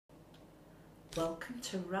Welcome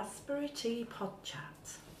to Raspberry Tea Pod Chat.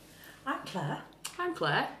 I'm Claire. I'm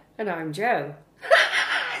Claire. And I'm Jo.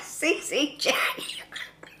 CCJ.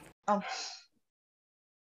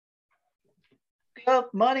 Good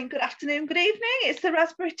morning, good afternoon, good evening. It's the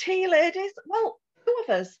Raspberry Tea ladies. Well, two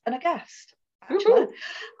of us and a guest, actually.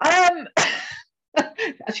 As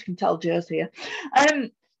you can tell, Jo's here.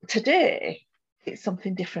 Today, it's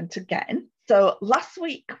something different again. So last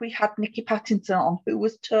week we had Nikki Pattinson on, who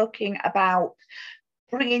was talking about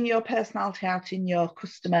bringing your personality out in your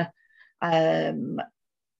customer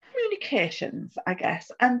communications, I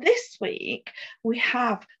guess. And this week we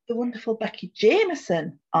have the wonderful Becky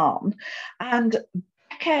Jameson on. And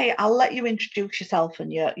Becky, I'll let you introduce yourself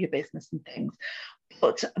and your business and things.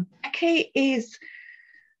 But Becky is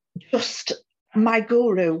just my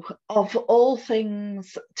guru of all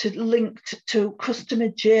things linked to customer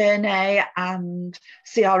journey and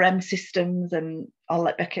CRM systems, and I'll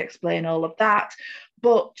let Becky explain all of that.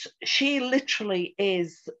 But she literally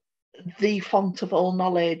is the font of all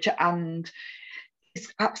knowledge, and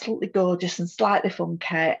it's absolutely gorgeous and slightly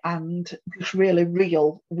funky and just really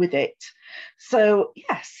real with it. So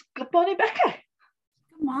yes, good morning, Becky.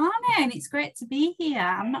 Good morning, it's great to be here.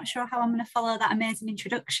 I'm not sure how I'm going to follow that amazing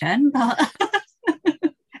introduction, but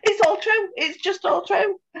it's all true. It's just all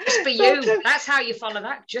true. Just be you. That's how you follow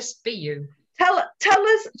that. Just be you. Tell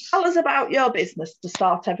us about your business to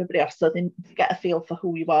start everybody off, so they get a feel for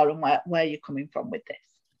who you are and where you're coming from with this.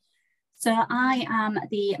 So I am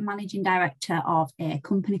the managing director of a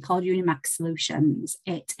company called Unimax Solutions.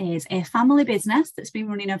 It is a family business that's been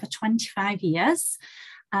running over 25 years.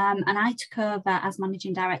 And I took over as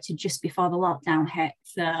managing director just before the lockdown hit.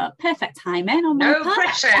 So perfect timing on my part. No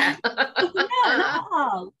pressure. No, not at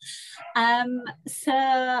all.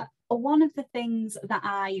 So one of the things that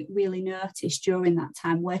I really noticed during that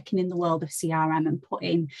time working in the world of CRM and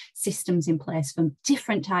putting systems in place for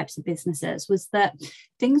different types of businesses was that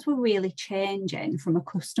things were really changing from a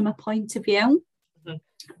customer point of view.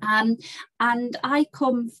 And I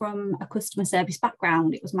come from a customer service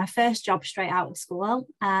background. It was my first job straight out of school,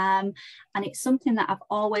 and it's something that I've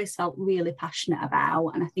always felt really passionate about,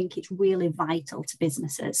 and I think it's really vital to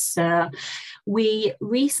businesses. So we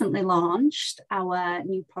recently launched our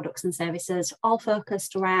new products and services, all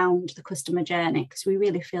focused around the customer journey, because we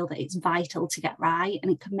really feel that it's vital to get right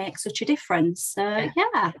and it can make such a difference. So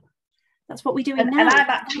yeah. That's what we're doing now. And I'm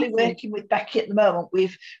actually working with Becky at the moment.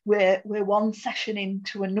 We're one session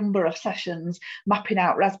into a number of sessions mapping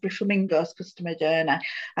out Raspberry Flamingo's customer journey,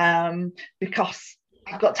 because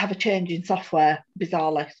I've got to have a change in software,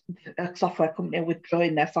 bizarrely. A software company are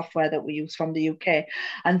withdrawing their software that we use from the UK.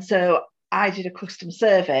 And so I did a customer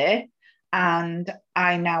survey, and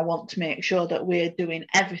I now want to make sure that we're doing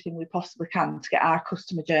everything we possibly can to get our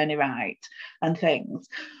customer journey right and things.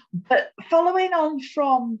 But following on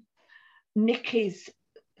from Nikki's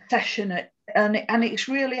session, and it's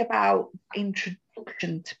really about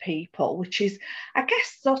introduction to people, which is, I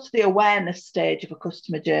guess, sort of the awareness stage of a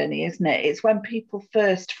customer journey, isn't it? It's when people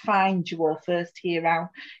first find you or first hear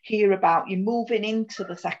about you. Moving into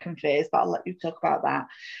the second phase, but I'll let you talk about that.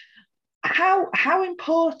 How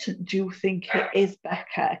important do you think it is,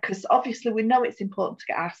 Becca? Because obviously we know it's important to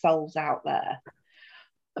get ourselves out there.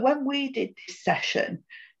 When we did this session,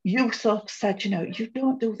 you sort of said, you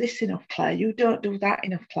don't do this enough, Claire. You don't do that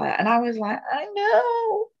enough, Claire. And I was like, I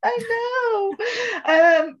know.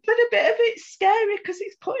 But a bit of it's scary because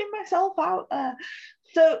it's putting myself out there.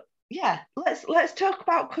 So yeah, let's talk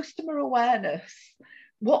about customer awareness.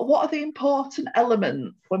 What are the important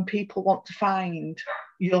elements when people want to find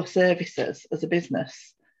your services as a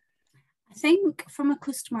business? I think from a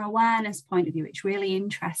customer awareness point of view, it's really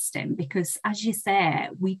interesting because, as you say,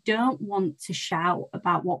 we don't want to shout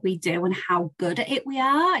about what we do and how good at it we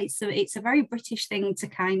are. It's a very British thing to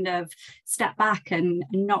kind of step back and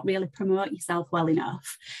not really promote yourself well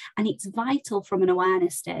enough. And it's vital from an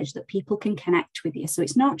awareness stage that people can connect with you. So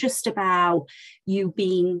it's not just about you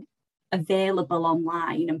being available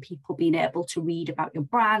online and people being able to read about your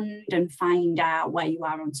brand and find out where you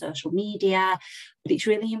are on social media, but it's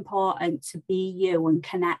really important to be you and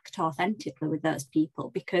connect authentically with those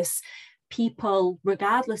people, because people,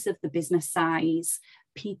 regardless of the business size,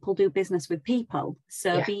 people do business with people.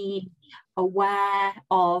 So being aware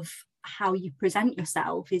of how you present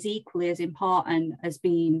yourself is equally as important as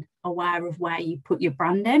being aware of where you put your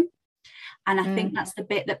brand in. And I think that's the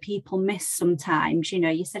bit that people miss sometimes.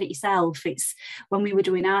 You said it yourself. It's when we were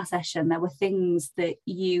doing our session, there were things that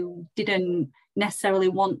you didn't necessarily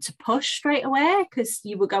want to push straight away because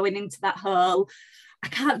you were going into that whole, I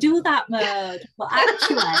can't do that mode. But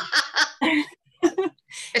actually,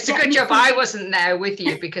 It's a good job I wasn't there with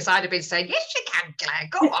you, because I'd have been saying, yes, you can, Claire.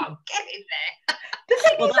 Go on, get in there. The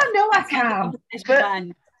thing is, I know I can, but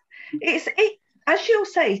as you'll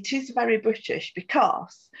say, it is very British,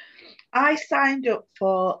 because I signed up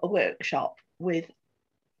for a workshop with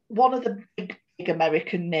one of the big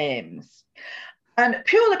American names, and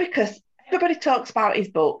purely because everybody talks about his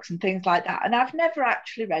books and things like that, and I've never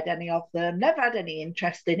actually read any of them, never had any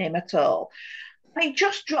interest in him at all. And he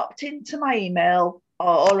just dropped into my email,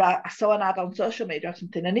 or I saw an ad on social media or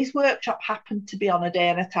something, and his workshop happened to be on a day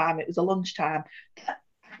and a time. It was a lunchtime that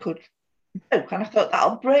I could do, and I thought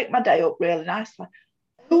that'll break my day up really nicely.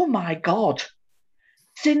 Oh my God.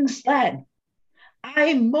 Since then,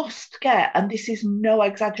 I must get, and this is no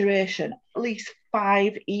exaggeration, at least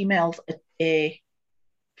 5 emails a day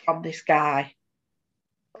from this guy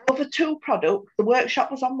over 2 products. The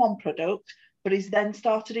workshop was on one product, but he's then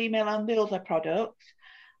started emailing on the other product.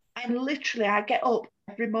 And literally, I get up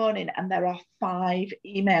every morning and there are 5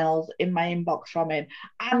 emails in my inbox from him,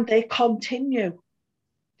 and they continue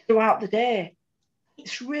throughout the day.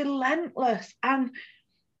 It's relentless. And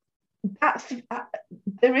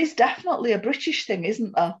there is definitely a British thing,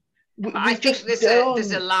 isn't there? I think there's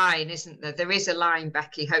a line, isn't there? There is a line,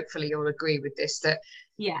 Becky. Hopefully you'll agree with this, that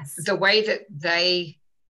yes, the way that the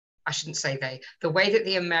way that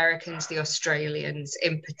the Americans, the Australians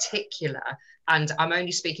in particular, and I'm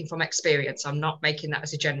only speaking from experience, I'm not making that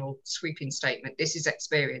as a general sweeping statement, this is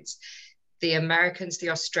experience. The Americans, the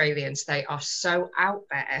Australians, they are so out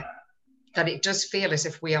there that it does feel as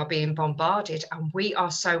if we are being bombarded, and we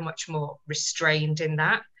are so much more restrained in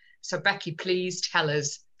that. So Becky, please tell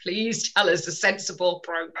us a sensible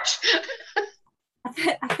approach.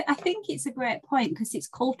 I think it's a great point, because it's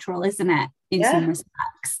cultural, isn't it, in some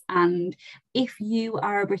respects. And if you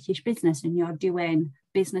are a British business and you're doing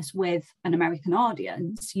business with an American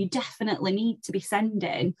audience, you definitely need to be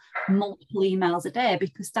sending multiple emails a day,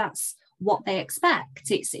 because that's what they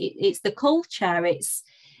expect. It's the culture, it's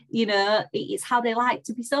how they like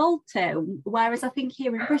to be sold to. Whereas I think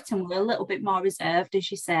here in Britain, we're a little bit more reserved,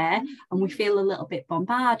 as you say, and we feel a little bit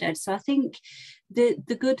bombarded. So I think the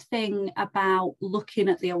good thing about looking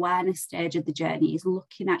at the awareness stage of the journey is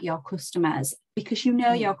looking at your customers, because you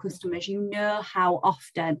know your customers, you know how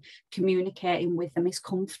often communicating with them is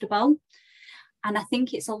comfortable. And I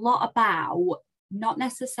think it's a lot about not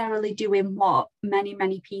necessarily doing what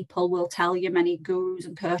many people will tell you, many gurus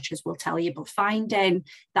and coaches will tell you, but finding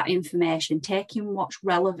that information, taking what's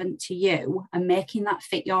relevant to you and making that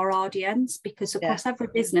fit your audience, because across every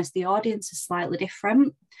business, the audience is slightly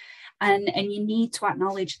different. And you need to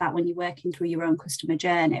acknowledge that when you're working through your own customer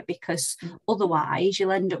journey, because otherwise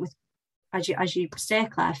you'll end up with, as you say,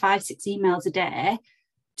 Claire, 5-6 emails a day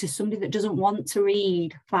to somebody that doesn't want to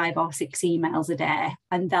read 5 or 6 emails a day,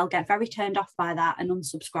 and they'll get very turned off by that and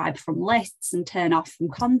unsubscribe from lists and turn off from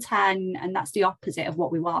content, and that's the opposite of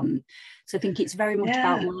what we want. So I think it's very much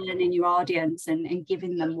about learning your audience and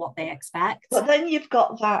giving them what they expect. But then you've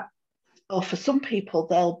got that, or for some people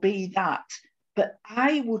there'll be that, but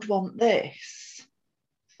I would want this,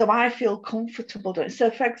 so I feel comfortable doing it. So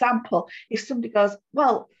for example, if somebody goes,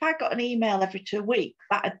 well, if I got an email every 2 weeks,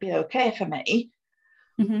 that'd be okay for me.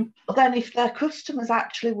 But then if their customers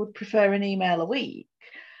actually would prefer an email a week,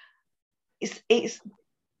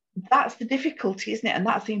 that's the difficulty, isn't it? And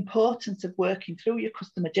that's the importance of working through your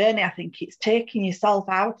customer journey. I think it's taking yourself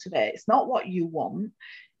out of it. It's not what you want,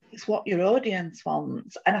 it's what your audience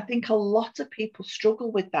wants. And I think a lot of people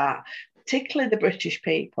struggle with that, particularly the British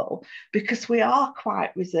people, because we are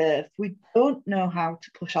quite reserved. We don't know how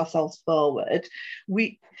to push ourselves forward.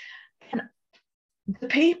 The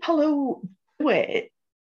people who do it,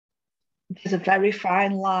 there's a very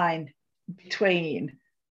fine line between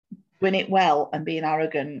doing it well and being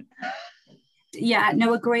arrogant. Yeah,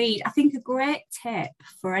 no, agreed. I think a great tip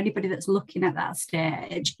for anybody that's looking at that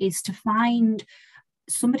stage is to find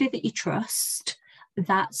somebody that you trust,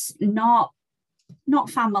 that's not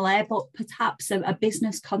family, but perhaps a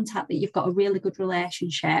business contact that you've got a really good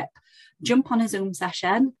relationship. Jump on a Zoom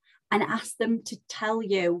session and ask them to tell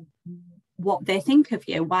you what they think of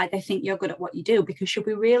you, why they think you're good at what you do, because you'll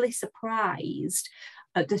be really surprised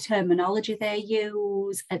at the terminology they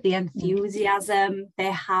use, at the enthusiasm they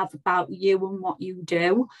have about you and what you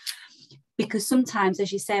do. Because sometimes,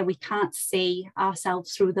 as you say, we can't see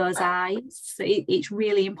ourselves through those eyes. So it's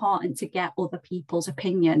really important to get other people's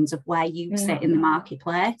opinions of where you sit in the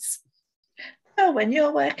marketplace. So when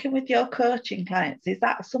you're working with your coaching clients, is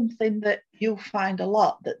that something that you find a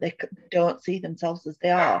lot, that they don't see themselves as they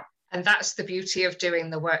are? And that's the beauty of doing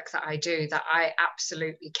the work that I do, that I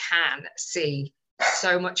absolutely can see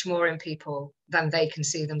so much more in people than they can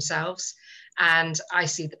see themselves. And I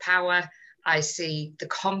see the power, I see the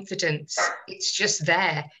confidence. It's just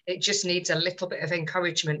there. It just needs a little bit of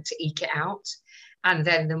encouragement to eke it out. And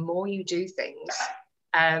then the more you do things,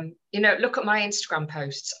 look at my Instagram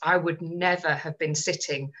posts. I would never have been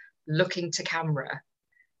sitting looking to camera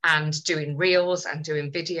and doing reels and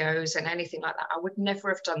doing videos and anything like that. I would never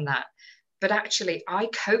have done that. But actually, I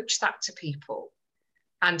coach that to people.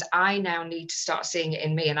 And I now need to start seeing it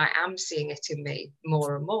in me. And I am seeing it in me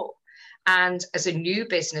more and more. And as a new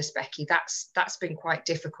business, Becky, that's been quite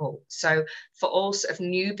difficult. So for all sort of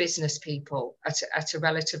new business people at a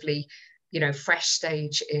relatively, fresh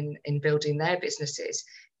stage in building their businesses,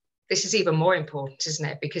 this is even more important, isn't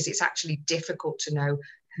it? Because it's actually difficult to know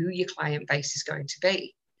who your client base is going to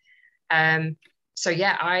be. So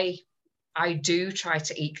yeah, I do try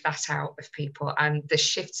to eke that out of people, and the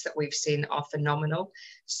shifts that we've seen are phenomenal.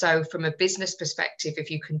 So from a business perspective,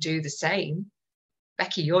 if you can do the same,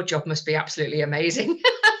 Becky, your job must be absolutely amazing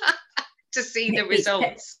to see the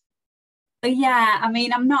results. Yeah, I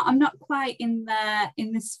mean, I'm not quite in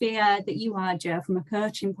the sphere that you are, Jo, from a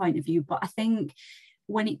coaching point of view, but I think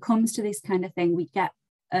when it comes to this kind of thing, we get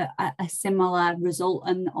a similar result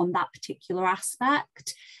on that particular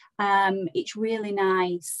aspect. It's really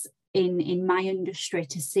nice in my industry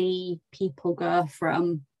to see people go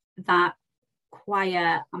from that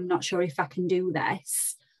quiet, I'm not sure if I can do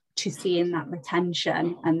this, to seeing that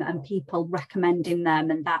retention and people recommending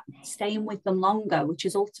them and that staying with them longer, which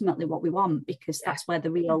is ultimately what we want, because that's where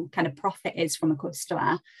the real kind of profit is from a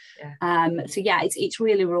customer. So yeah, it's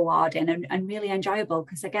really rewarding and really enjoyable,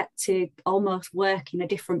 because I get to almost work in a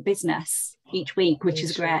different business each week, which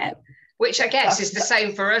is great. Which I guess is the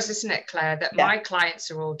same for us, isn't it, Claire? That my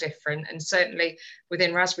clients are all different. And certainly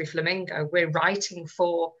within Raspberry Flamingo, we're writing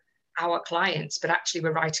for our clients, but actually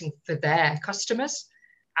we're writing for their customers.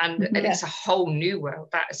 And it's a whole new world,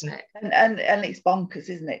 that, isn't it? And it's bonkers,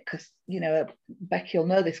 isn't it? Because, Becky will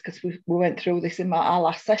know this because we went through this in our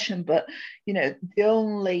last session, but,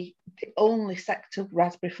 the only sector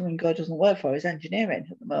Raspberry Flamingo doesn't work for is engineering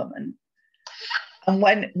at the moment. And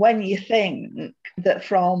when you think that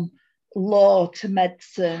from law to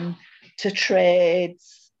medicine to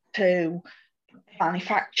trades to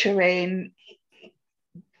manufacturing,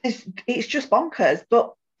 it's just bonkers.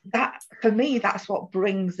 But that, for me, that's what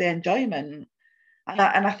brings the enjoyment. And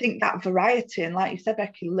I think that variety, and like you said,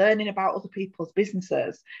 Becky, learning about other people's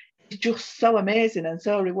businesses is just so amazing and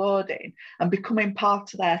so rewarding, and becoming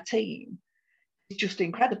part of their team is just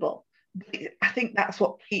incredible. I think that's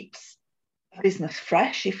what keeps a business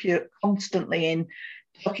fresh, if you're constantly in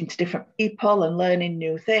talking to different people and learning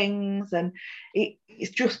new things, and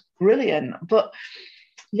it's just brilliant. But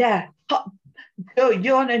yeah,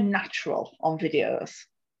 you're a natural on videos.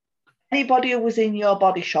 Anybody who was in your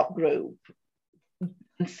body shop group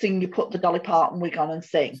and sing, you put the Dolly Parton wig on and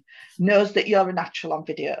sing, knows that you're a natural on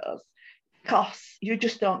videos, because you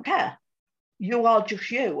just don't care. You are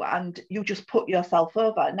just you, and you just put yourself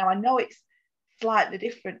over. Now, I know it's slightly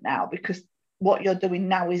different now, because what you're doing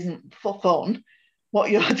now isn't for fun.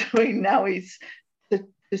 What you're doing now is to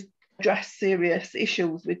address serious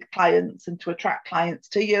issues with clients and to attract clients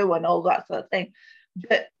to you and all that sort of thing.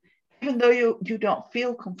 But even though you don't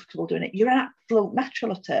feel comfortable doing it, you're an absolute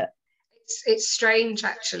natural at it. It's strange,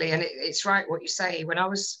 actually, and it's right what you say. When I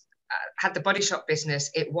had the body shop business,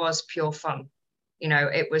 it was pure fun.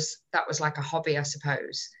 That was like a hobby, I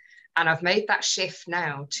suppose. And I've made that shift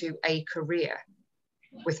now to a career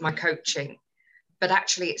with my coaching. But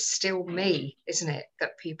actually, it's still me, isn't it,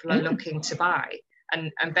 that people are looking to buy.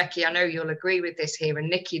 And Becky, I know you'll agree with this here. And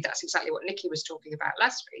Nikki, that's exactly what Nikki was talking about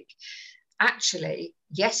last week. Actually,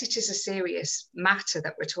 yes, it is a serious matter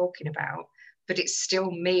that we're talking about, but it's still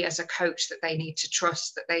me as a coach that they need to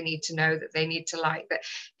trust, that they need to know, that they need to like, that,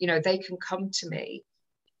 they can come to me.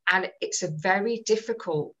 And it's a very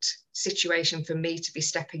difficult situation for me to be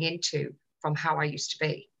stepping into from how I used to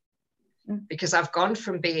be. Because I've gone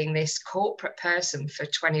from being this corporate person for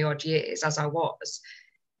 20 odd years, as I was,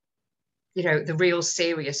 the real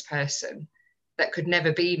serious person that could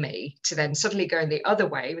never be me, to then suddenly going the other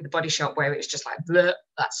way with the body shop, where it's just like, bleh,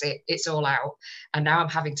 that's it, it's all out. And now I'm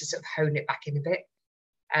having to sort of hone it back in a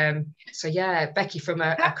bit. So yeah, Becky, from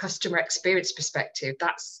a customer experience perspective,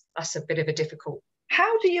 that's a bit of a difficult.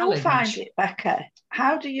 How do you find it, Becca?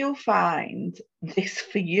 How do you find this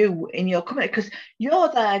for you in your company? Because you're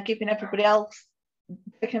there giving everybody else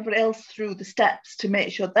through the steps to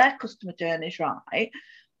make sure their customer journey is right.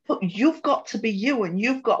 But you've got to be you, and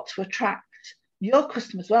you've got to attract your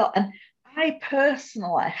customers well. And I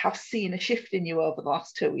personally have seen a shift in you over the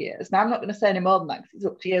last 2 years. Now, I'm not going to say any more than that, because it's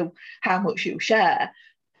up to you how much you share.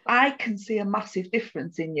 I can see a massive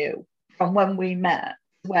difference in you from when we met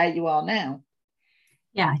to where you are now?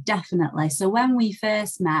 Yeah, definitely. So when we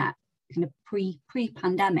first met, kind of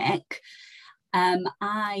pre-pandemic,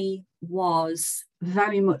 I was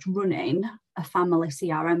very much running a family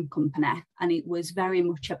CRM company, and it was very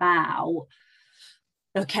much about,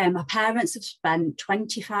 okay, my parents have spent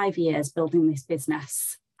 25 years building this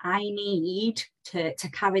business. I need to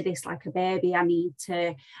carry this like a baby. I need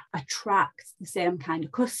to attract the same kind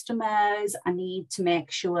of customers. I need to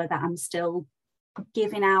make sure that I'm still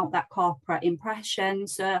giving out that corporate impression.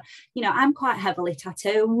 So, you know, I'm quite heavily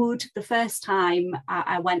tattooed. The first time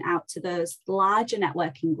I went out to those larger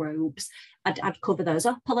networking groups, I'd cover those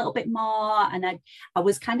up a little bit more. And I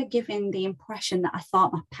was kind of giving the impression that I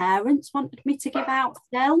thought my parents wanted me to give out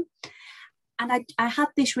still. And I had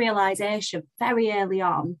this realization very early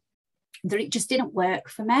on that it just didn't work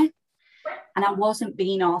for me. And I wasn't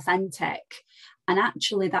being authentic. And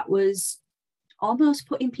actually that was almost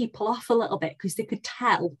putting people off a little bit, because they could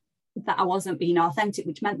tell that I wasn't being authentic,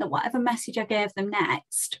 which meant that whatever message I gave them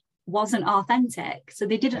next wasn't authentic. So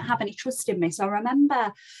they didn't have any trust in me. So I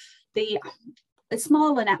remember the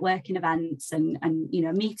smaller networking events and you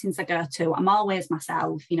know, meetings I go to, I'm always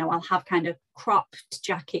myself. You know, I'll have kind of cropped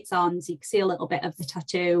jackets on so you can see a little bit of the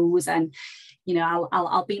tattoos, and you know,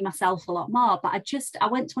 I'll be myself a lot more. But I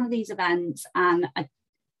went to one of these events and I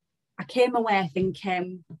came away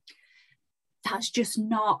thinking, that's just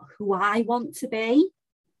not who I want to be.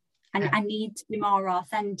 And I need to be more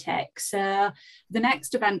authentic. So the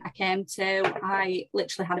next event I came to, I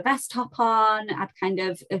literally had a vest top on. I'd kind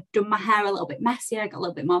of done my hair a little bit messier, got a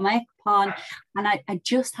little bit more makeup on, and I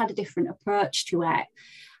just had a different approach to it.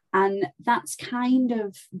 And that's kind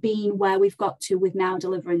of been where we've got to with now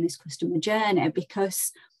delivering this customer journey,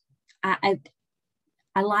 because I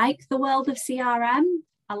like the world of CRM.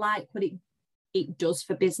 I like what it does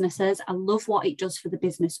for businesses. I love what it does for the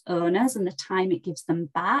business owners and the time it gives them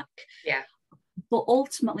back. Yeah. But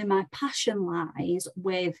ultimately, my passion lies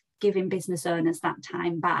with giving business owners that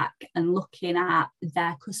time back and looking at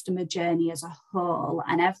their customer journey as a whole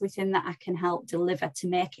and everything that I can help deliver to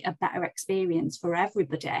make it a better experience for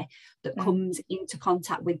everybody that comes into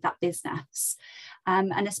contact with that business.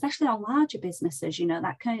 And especially on larger businesses, you know,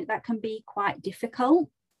 that can be quite difficult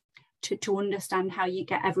to understand how you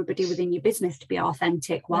get everybody within your business to be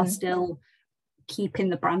authentic while still keeping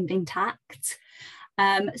the brand intact.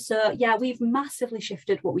 So yeah, we've massively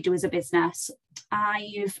shifted what we do as a business.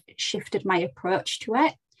 I've shifted my approach to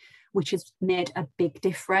it, which has made a big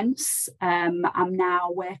difference. I'm now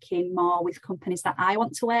working more with companies that I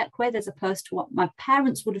want to work with, as opposed to what my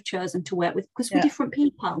parents would have chosen to work with, because we're different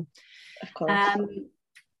people. Of course.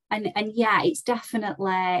 And yeah, it's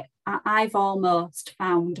definitely, I've almost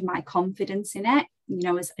found my confidence in it. You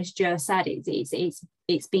know, as Jo said,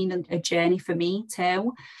 it's been a journey for me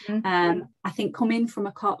too. I think coming from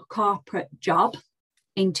a corporate job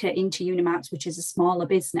into Unimax, which is a smaller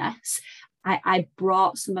business, I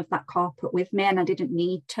brought some of that corporate with me, and I didn't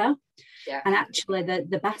need to. Yeah. And actually,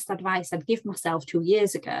 the best advice I'd give myself 2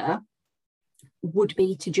 years ago would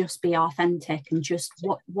be to just be authentic and just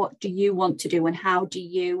what do you want to do and how do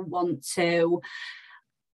you want to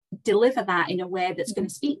deliver that in a way that's going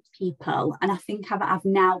to speak to people. And I think I've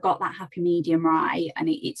now got that happy medium right, and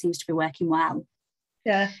it seems to be working well.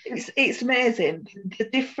 Yeah, it's amazing the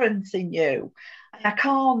difference in you. And I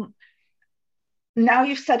can't, now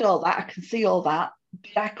you've said all that, I can see all that,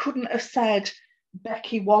 but I couldn't have said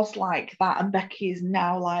Becky was like that and Becky is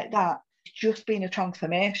now like that. It's just been a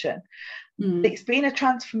transformation. It's been a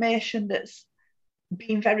transformation that's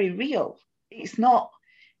been very real. It's not,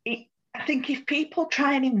 I think if people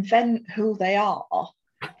try and invent who they are,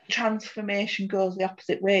 transformation goes the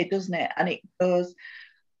opposite way, doesn't it? And it goes,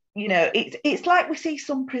 you know, it's like we see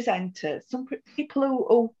some presenters, some people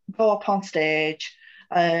who go up on stage,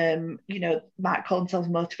 you know, might call themselves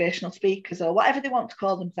motivational speakers or whatever they want to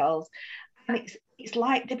call themselves. And it's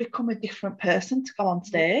like they become a different person to go on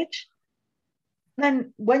stage. And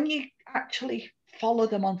then when you actually follow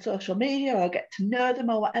them on social media or get to know them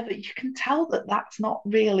or whatever, you can tell that that's not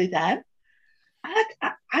really them. I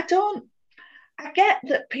get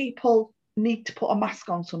that people need to put a mask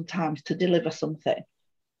on sometimes to deliver something.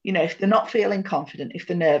 You know, if they're not feeling confident, if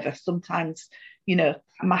they're nervous, sometimes, you know,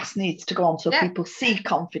 a mask needs to go on so people see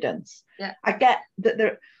confidence. Yeah. I get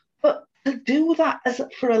that but to do that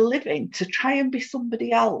for a living, to try and be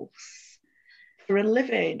somebody else for a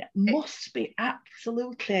living must be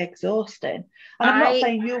absolutely exhausting. And I'm not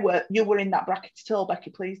saying you were in that bracket at all, Becky.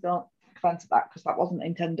 Please don't take offence to that, because that wasn't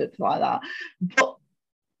intended like that. But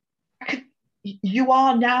you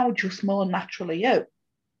are now just more naturally you.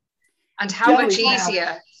 And how much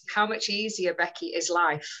easier, Becky, is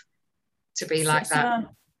life to be like that.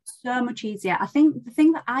 So much easier. I think the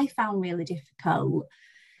thing that I found really difficult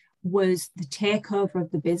was the takeover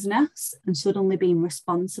of the business and suddenly being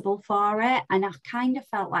responsible for it. And I kind of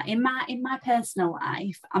felt like in my personal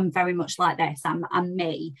life, I'm very much like this. I'm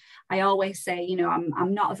me. I always say, you know,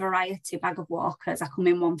 I'm not a variety bag of Walkers. I come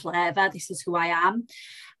in one flavour. This is who I am.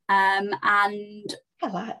 And I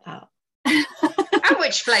like that. And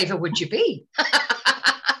which flavour would you be?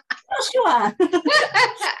 Not sure.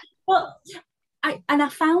 But I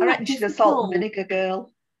found I that reckon she's a salt and vinegar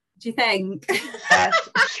girl. Do you think?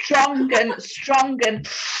 Strong and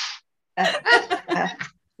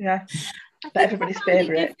yeah. But everybody's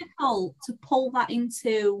favourite. It's difficult to pull that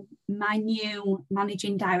into my new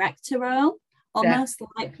managing director role. Almost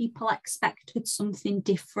like people expected something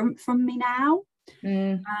different from me now.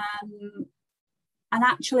 And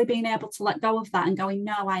actually being able to let go of that and going,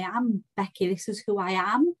 no, I am Becky, this is who I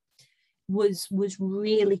am, was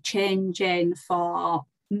really changing for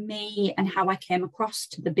me and how I came across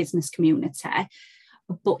to the business community,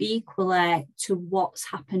 but equally to what's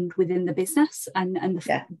happened within the business and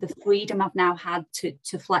the freedom I've now had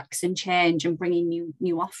to flex and change and bring in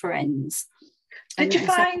new offerings. Did you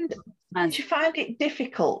find it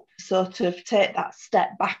difficult to sort of take that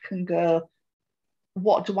step back and go,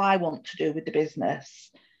 what do I want to do with the business?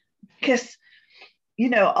 Because, you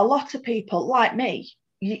know, a lot of people like me,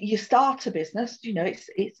 you start a business, you know,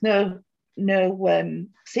 it's no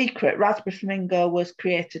secret. Raspberry Flamingo was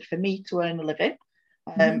created for me to earn a living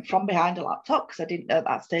from behind a laptop, because I didn't know at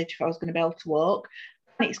that stage if I was going to be able to walk.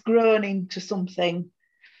 And it's grown into something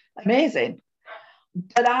amazing.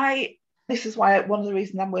 But this is why one of the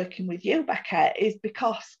reasons I'm working with you, Becca, is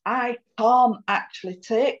because I can't actually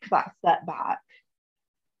take that step back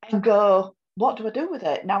and go, what do I do with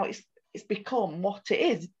it? Now it's become what it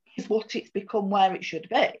is what it's become where it should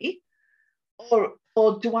be,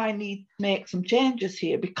 or do I need to make some changes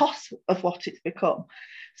here because of what it's become?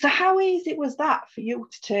 So how easy was that for you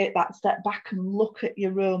to take that step back and look at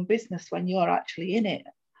your own business when you're actually in it?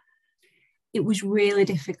 It was really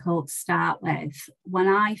difficult to start with. When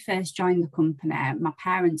I first joined the company, my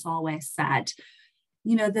parents always said,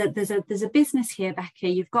 you know, there's a business here, Becky.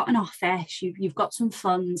 You've got an office, you've got some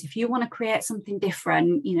funds. If you want to create something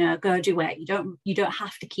different, you know, go do it. You don't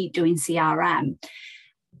have to keep doing CRM.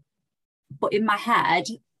 But in my head,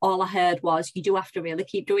 all I heard was, you do have to really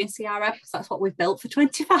keep doing CRM, because that's what we've built for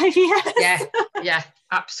 25 years. Yeah,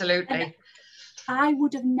 absolutely. And I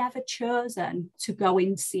would have never chosen to go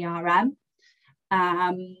into CRM,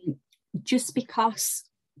 just because,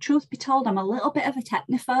 truth be told, I'm a little bit of a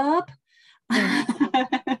technophobe.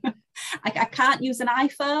 I can't use an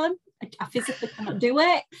iPhone. I physically cannot do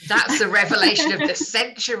it. That's the revelation of the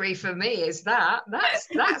century for me. Is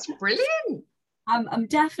that's brilliant. I'm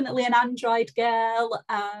definitely an Android girl.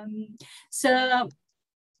 So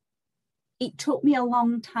it took me a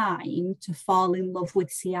long time to fall in love with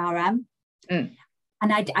CRM, and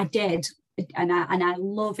I did. And I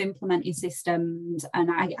love implementing systems, and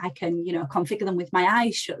I can, you know, configure them with my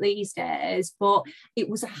eyes shut these days. But it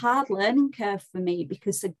was a hard learning curve for me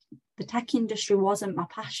because the tech industry wasn't my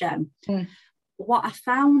passion. What I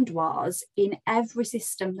found was, in every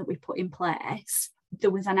system that we put in place, there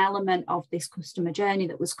was an element of this customer journey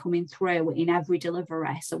that was coming through in every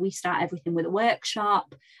delivery. So we start everything with a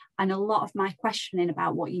workshop, and a lot of my questioning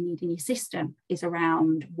about what you need in your system is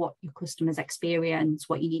around what your customers experience,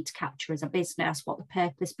 what you need to capture as a business, what the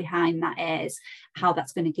purpose behind that is, how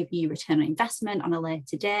that's going to give you return on investment on a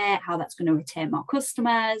later date, how that's going to retain more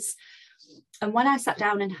customers. And when I sat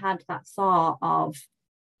down and had that thought of,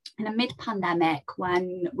 in a mid-pandemic,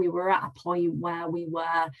 when we were at a point where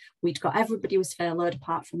we'd got, everybody was furloughed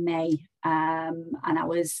apart from me, and I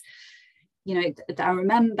was, you know, I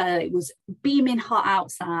remember it was beaming hot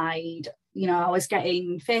outside. You know, I was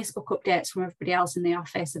getting Facebook updates from everybody else in the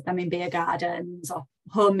office of them in beer gardens or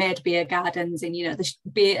homemade beer gardens, and, you know,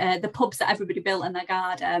 the pubs that everybody built in their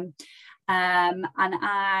garden. And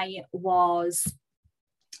I was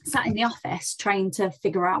sat in the office trying to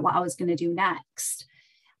figure out what I was going to do next.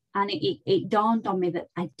 And it dawned on me that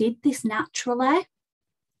I did this naturally,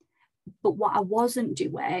 but what I wasn't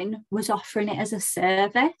doing was offering it as a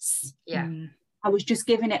service. I was just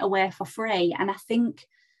giving it away for free. And I think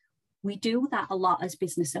we do that a lot as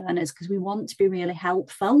business owners because we want to be really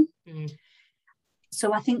helpful.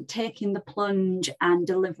 So I think taking the plunge and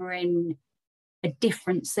delivering a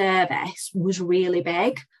different service was really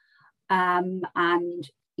big. And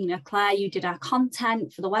you know, Claire, you did our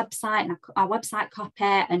content for the website and our website copy,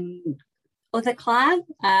 and other Claire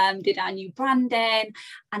did our new branding.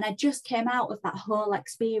 And I just came out of that whole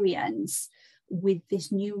experience with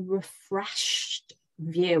this new refreshed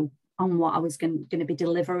view on what I was going to be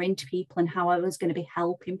delivering to people and how I was going to be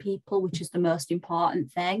helping people, which is the most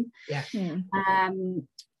important thing. Yeah. And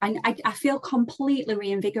I feel completely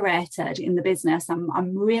reinvigorated in the business.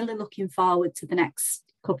 I'm really looking forward to the next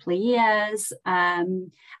couple of years.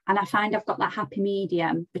 And I find I've got that happy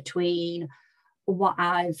medium between what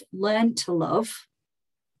I've learned to love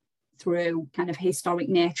through kind of historic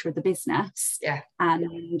nature of the business,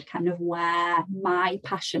 and kind of where my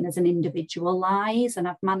passion as an individual lies, and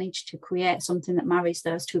I've managed to create something that marries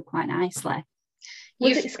those two quite nicely.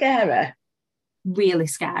 Was it scary? Really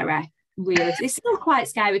scary, really. It's still quite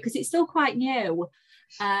scary because it's still quite new,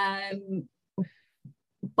 but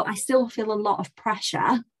I still feel a lot of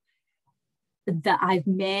pressure that I've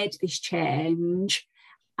made this change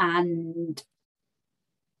and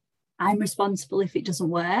I'm responsible if it doesn't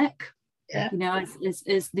work. Yeah. You know,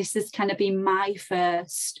 this has kind of been my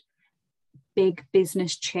first big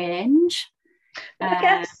business change.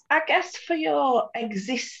 I guess for your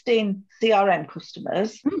existing CRM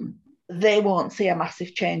customers, they won't see a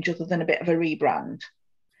massive change other than a bit of a rebrand.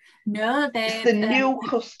 No, it's the new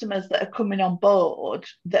customers that are coming on board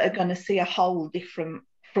that are going to see a whole different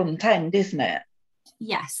front end, isn't it?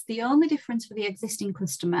 Yes, the only difference for the existing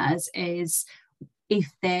customers is if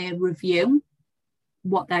they review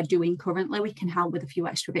what they're doing currently, we can help with a few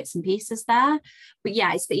extra bits and pieces there. But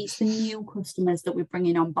yeah, it's the new customers that we're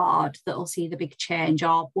bringing on board that will see the big change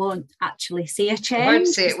or won't actually see a change. Won't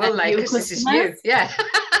see it, will they? Because this is new. Yeah.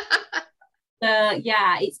 So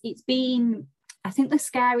yeah, it's been, I think the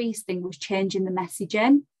scariest thing was changing the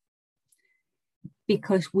messaging,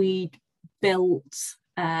 because we'd built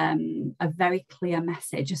a very clear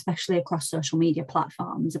message, especially across social media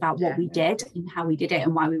platforms, about what we did and how we did it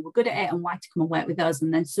and why we were good at it and why to come and work with us.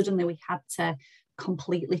 And then suddenly we had to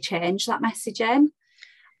completely change that messaging.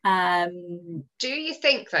 Do you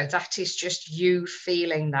think, though, that is just you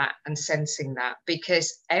feeling that and sensing that?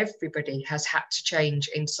 Because everybody has had to change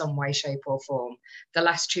in some way, shape or form. The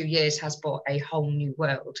last 2 years has brought a whole new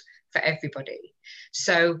world for everybody.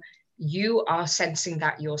 So you are sensing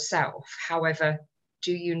that yourself. However,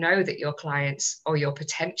 do you know that your clients or your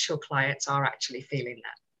potential clients are actually feeling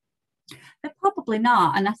that? They're probably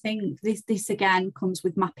not. And I think this again comes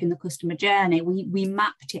with mapping the customer journey. We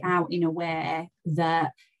mapped it out in a way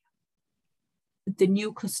that the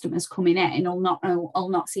new customers coming in will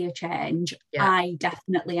not see a change. Yeah. I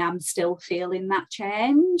definitely am still feeling that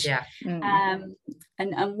change. Yeah. And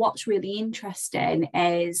what's really interesting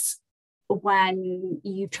is when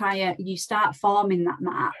you start forming that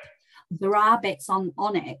map, there are bits on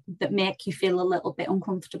it that make you feel a little bit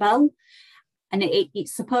uncomfortable. And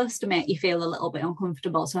it's supposed to make you feel a little bit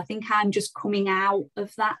uncomfortable. So I think I'm just coming out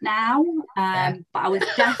of that now. But I was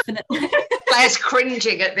definitely... Claire's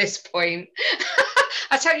cringing at this point.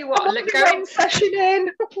 I tell you what, look,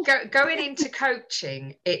 going into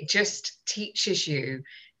coaching, it just teaches you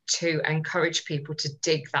to encourage people to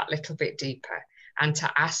dig that little bit deeper and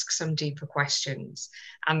to ask some deeper questions.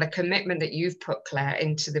 And the commitment that you've put, Claire,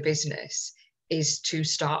 into the business is to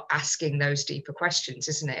start asking those deeper questions,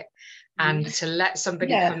 isn't it? And to let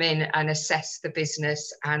somebody come in and assess the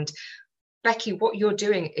business. And Becky, what you're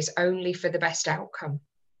doing is only for the best outcome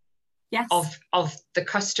of the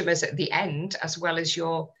customers at the end, as well as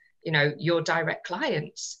your direct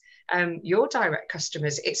clients, your direct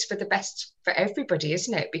customers. It's for the best for everybody,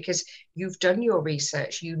 isn't it? Because you've done your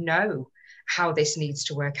research, you know how this needs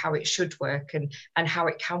to work, how it should work, and how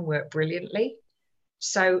it can work brilliantly.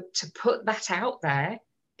 So to put that out there,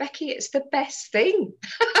 Becky, it's the best thing.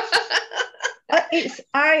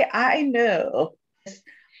 I know,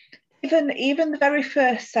 even the very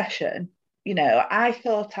first session, I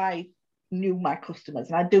thought I knew my customers,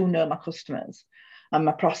 and I do know my customers and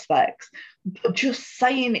my prospects, but just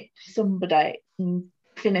saying it to somebody in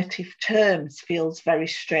definitive terms feels very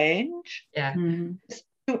strange. Yeah.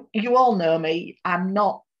 You all know me. I'm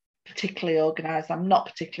not particularly organised. I'm not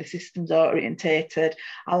particularly systems orientated.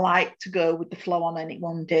 I like to go with the flow on any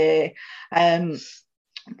one day.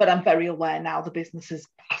 But I'm very aware now the business is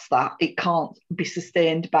past that. It can't be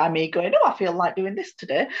sustained by me going, I feel like doing this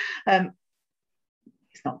today.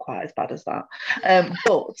 It's not quite as bad as that.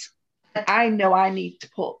 But I know I need to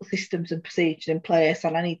put systems and procedures in place,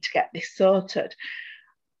 and I need to get this sorted.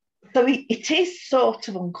 So it is sort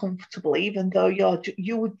of uncomfortable, even though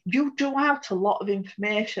you drew out a lot of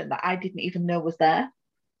information that I didn't even know was there.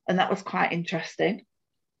 And that was quite interesting.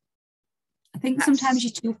 I think sometimes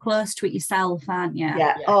you're too close to it yourself, aren't you?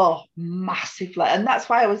 Yeah. Oh, massively. And that's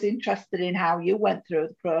why I was interested in how you went through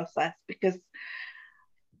the process, because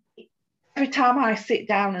every time I sit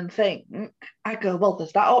down and think, I go, well,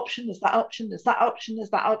 there's that option, there's that option, there's that option,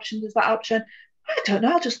 there's that option, there's that option. I don't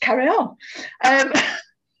know, I'll just carry on.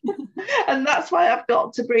 And that's why I've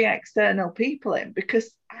got to bring external people in,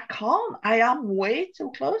 because I am way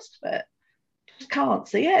too close to it. Just can't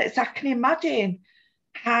see it. So I can imagine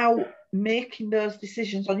how making those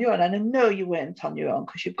decisions on your own, and I know you weren't on your own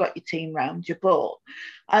because you've got your team round you, but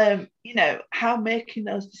how making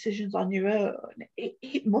those decisions on your own,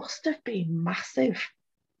 it must have been massive.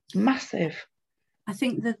 I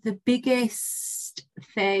think that the biggest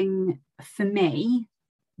thing for me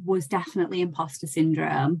was definitely imposter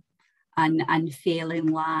syndrome, and feeling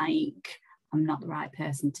like I'm not the right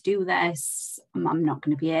person to do this. I'm not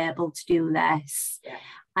going to be able to do this. Yeah.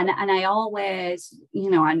 And I always,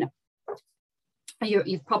 and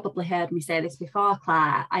you've probably heard me say this before,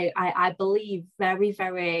 Claire, I believe very,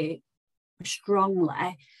 very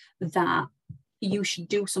strongly that you should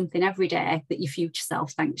do something every day that your future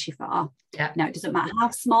self thanks you for. Yeah. Now, it doesn't matter how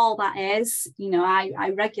small that is.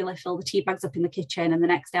 I regularly fill the tea bags up in the kitchen, and the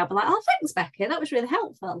next day I'll be like, oh, thanks, Becky, that was really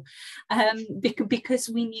helpful. Because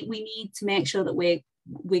we need to make sure that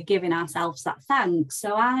we're giving ourselves that thanks.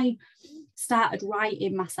 So I started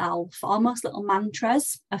writing myself almost little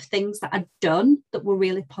mantras of things that I'd done that were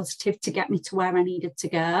really positive to get me to where I needed to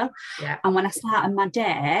go. Yeah. And when I started my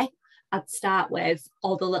day, I'd start with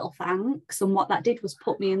all the little thanks. And what that did was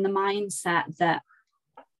put me in the mindset that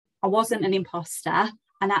I wasn't an imposter,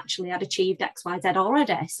 and actually I'd achieved X, Y, Z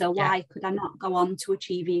already. So why could I not go on to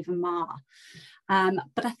achieve even more?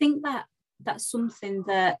 But I think that that's something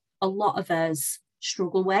that a lot of us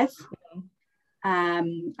struggle with.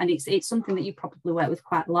 And it's something that you probably work with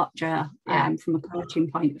quite a lot, Jo, from a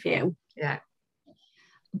coaching point of view. Yeah.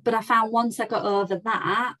 But I found once I got over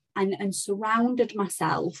that and surrounded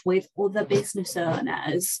myself with other business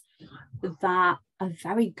owners that are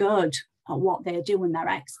very good at what they do and they're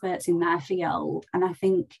experts in their field. And I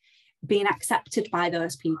think being accepted by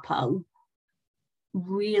those people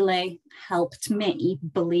really helped me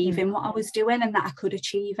believe in what I was doing and that I could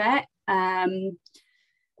achieve it.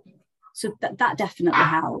 So that definitely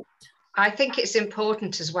helped. I think it's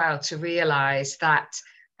important as well to realise that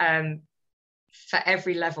for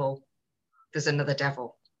every level, there's another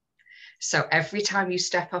devil. So every time you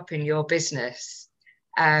step up in your business,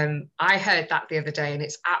 I heard that the other day and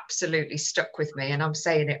it's absolutely stuck with me, and I'm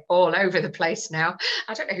saying it all over the place now.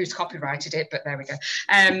 I don't know who's copyrighted it, but there we go.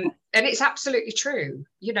 And it's absolutely true.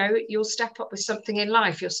 You'll step up with something in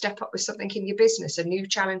life, you'll step up with something in your business, a new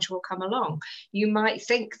challenge will come along. You might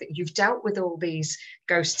think that you've dealt with all these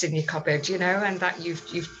ghosts in your cupboard, and that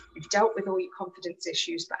you've dealt with all your confidence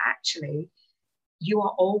issues, but actually you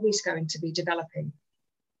are always going to be developing.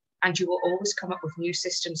 And you will always come up with new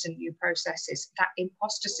systems and new processes. That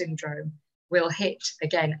imposter syndrome will hit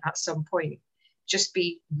again at some point. Just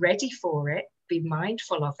be ready for it, be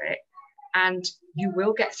mindful of it, and you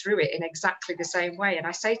will get through it in exactly the same way. And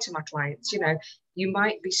I say to my clients, you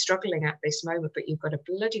might be struggling at this moment, but you've got a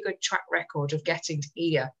bloody good track record of getting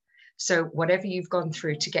here. So whatever you've gone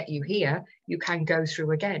through to get you here, you can go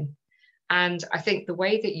through again. And I think the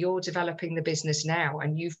way that you're developing the business now,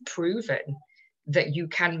 and you've proven that you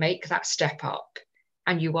can make that step up,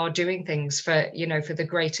 and you are doing things for the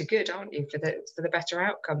greater good, aren't you, for the better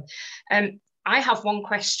outcome. I have one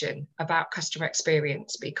question about customer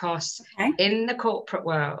experience, because in the corporate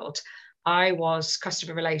world, I was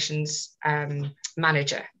customer relations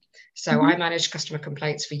manager. So I managed customer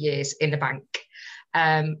complaints for years in the bank.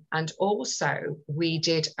 And also we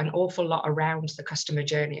did an awful lot around the customer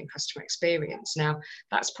journey and customer experience. Now,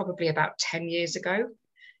 that's probably about 10 years ago.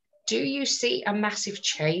 Do you see a massive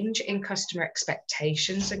change in customer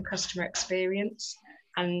expectations and customer experience?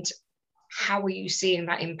 And how are you seeing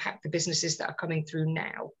that impact the businesses that are coming through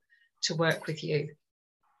now to work with you?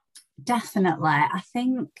 Definitely. I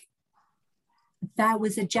think there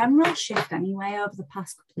was a general shift anyway over the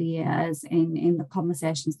past couple of years in the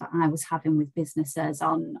conversations that I was having with businesses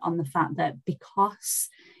on the fact that because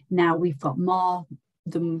now we've got more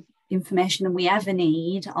than information than we ever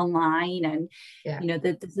need online, and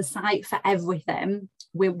there's a site for everything.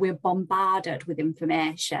 We're bombarded with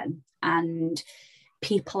information, and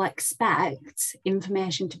people expect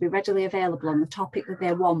information to be readily available on the topic that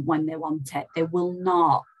they want when they want it. They will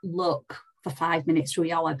not look for 5 minutes through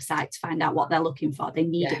your website to find out what they're looking for. They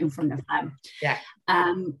need it in front of them.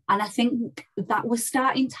 And I think that was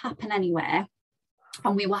starting to happen anyway,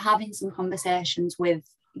 and we were having some conversations with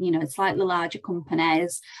slightly larger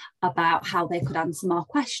companies about how they could answer more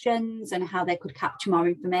questions and how they could capture more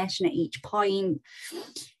information at each point,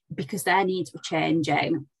 because their needs were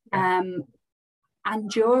changing. And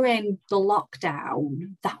during the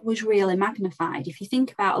lockdown, that was really magnified. If you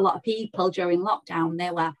think about a lot of people during lockdown,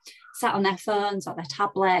 they were sat on their phones or their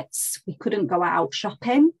tablets. We couldn't go out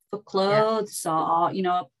shopping for clothes or, you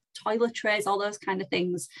know, toiletries, all those kind of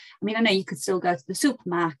things. I mean, I know you could still go to the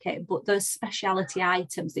supermarket, but those specialty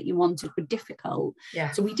items that you wanted were difficult.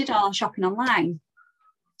 Yeah. So we did all our shopping online.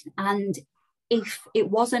 And if it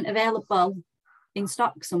wasn't available in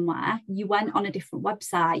stock somewhere, you went on a different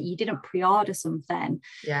website, you didn't pre-order something.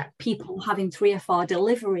 Yeah. People having 3 or 4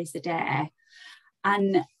 deliveries a day.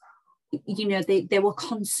 And, you know, they were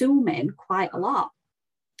consuming quite a lot.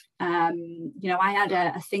 You know, I had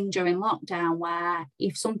a thing during lockdown where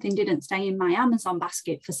if something didn't stay in my Amazon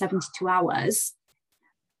basket for 72 hours,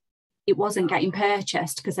 it wasn't getting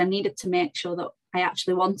purchased because I needed to make sure that I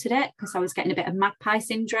actually wanted it, because I was getting a bit of magpie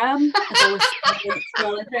syndrome as I was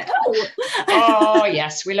scrolling through it. Oh,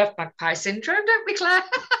 yes, we love magpie syndrome, don't we, Claire?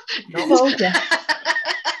 Oh, yeah.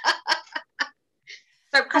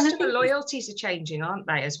 So customer loyalties are changing, aren't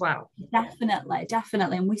they, as well? Definitely.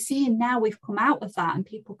 And we're seeing now we've come out of that and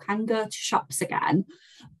people can go to shops again,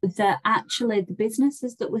 that actually the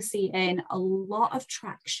businesses that we're seeing a lot of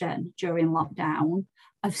traction during lockdown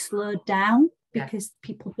have slowed down because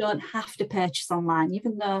people don't have to purchase online,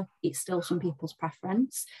 even though it's still some people's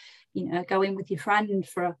preference. You know, go in with your friend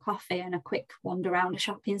for a coffee and a quick wander around a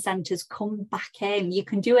shopping centres, come back in. You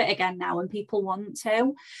can do it again now and people want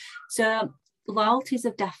to. So loyalties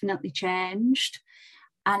have definitely changed.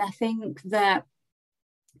 And I think that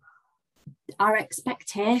our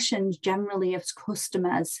expectations generally as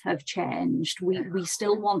customers have changed. We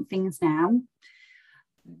still want things now.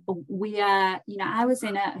 We are, you know, I was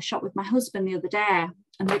in a shop with my husband the other day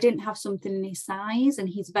and they didn't have something in his size, and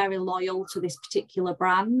he's very loyal to this particular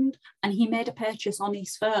brand, and he made a purchase on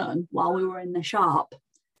his phone while we were in the shop.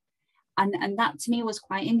 And that to me was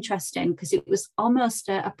quite interesting, because it was almost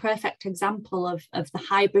a perfect example of the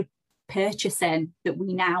hybrid purchasing that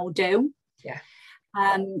we now do. Yeah.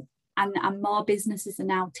 And more businesses are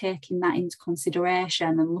now taking that into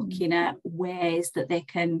consideration and looking at ways that they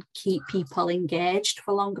can keep people engaged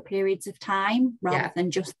for longer periods of time, rather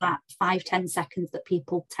than just that 5-10 seconds that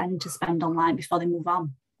people tend to spend online before they move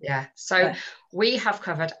on. Yeah, so we have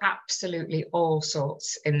covered absolutely all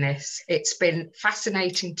sorts in this. It's been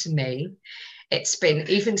fascinating to me. It's been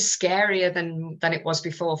even scarier than it was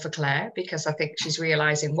before for Claire, because I think she's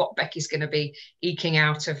realising what Becky's going to be eking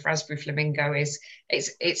out of Raspberry Flamingo is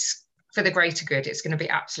it's for the greater good. It's going to be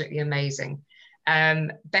absolutely amazing.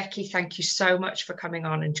 Becky, thank you so much for coming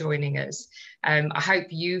on and joining us. I hope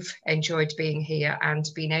you've enjoyed being here and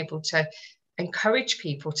being able to encourage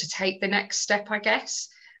people to take the next step, I guess,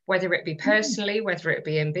 whether it be personally, whether it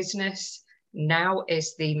be in business. Now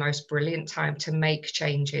is the most brilliant time to make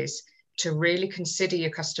changes, to really consider your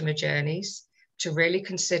customer journeys, to really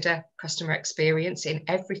consider customer experience in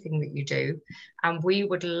everything that you do. And we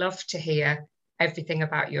would love to hear everything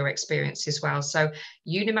about your experience as well. So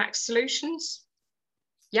Unimax Solutions.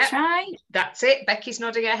 Yeah, right. That's it. Becky's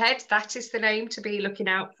nodding her head. That is the name to be looking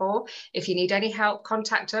out for. If you need any help,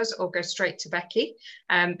 contact us or go straight to Becky.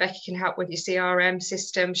 Becky can help with your CRM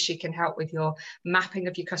system. She can help with your mapping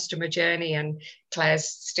of your customer journey. And Claire's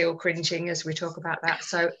still cringing as we talk about that.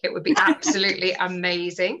 So it would be absolutely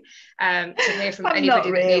amazing to hear from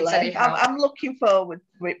anybody that needs any help. I'm looking forward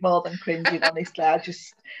to it more than cringing, honestly.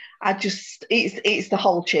 I just, it's the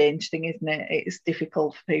whole change thing, isn't it? It's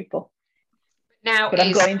difficult for people. Now, but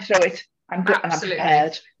I'm going through it. I'm good and I'm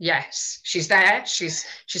prepared. Yes, she's there. She's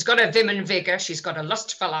got a vim and vigour. She's got a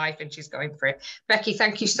lust for life, and she's going for it. Becky,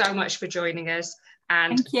 thank you so much for joining us.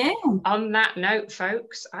 And thank you. On that note,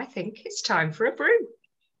 folks, I think it's time for a brew.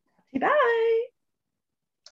 Bye.